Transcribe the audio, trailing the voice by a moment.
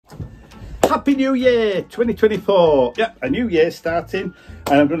Happy New Year 2024. Yep, a new year starting,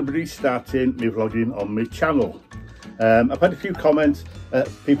 and I'm going to be restarting my vlogging on my channel. I've had a few comments,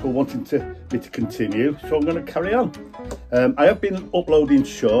 people wanting me to continue, so I'm going to carry on. I have been uploading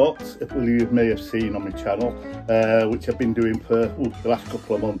shorts, if you may have seen on my channel, which I've been doing for the last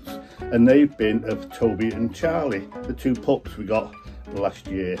couple of months, and they've been of Toby and Charlie, the two pups we got last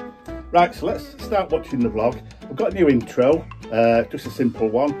year. Right, so let's start watching the vlog. I've got a new intro, just a simple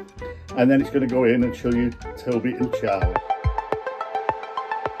one, and then it's going to go in and show you Toby and Charlie.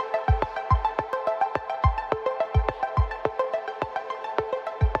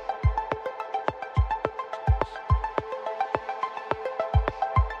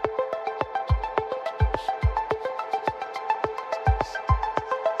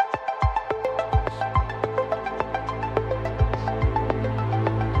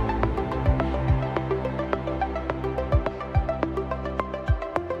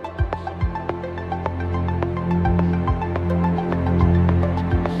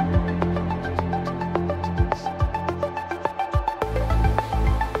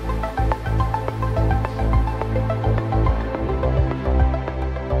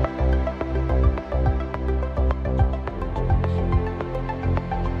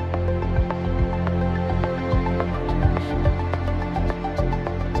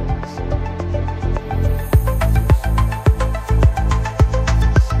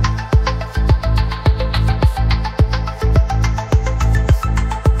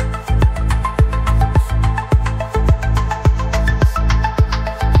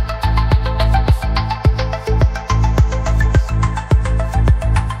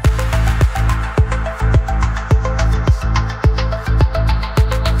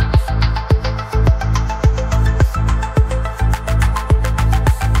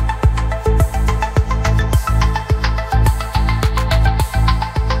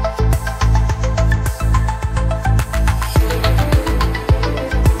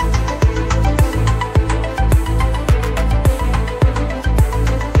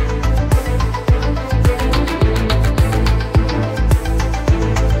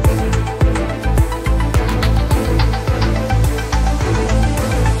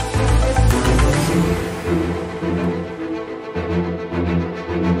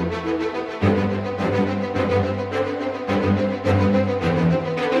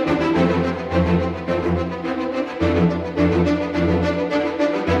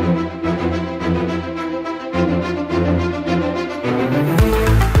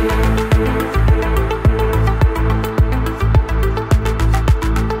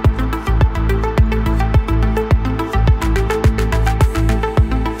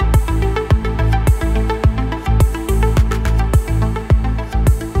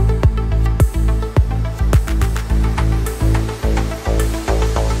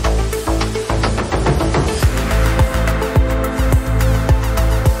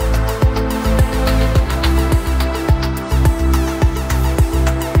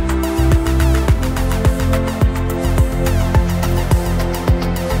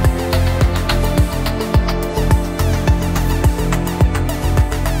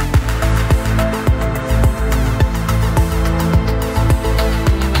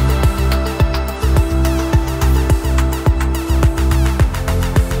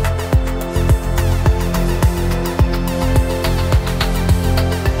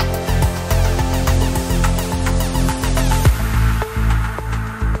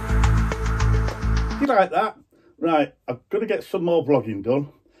 Like that. Right, I'm going to get some more vlogging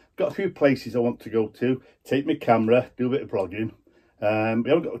done. Got a few places I want to go to, take my camera, do a bit of vlogging. We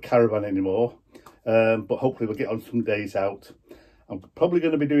haven't got the caravan anymore, but hopefully we'll get on some days out. I'm probably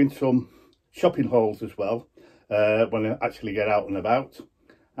going to be doing some shopping hauls as well when I actually get out and about.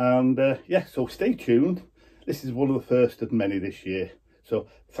 And yeah, so stay tuned. This is one of the first of many this year. So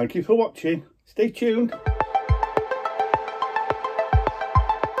thank you for watching. Stay tuned.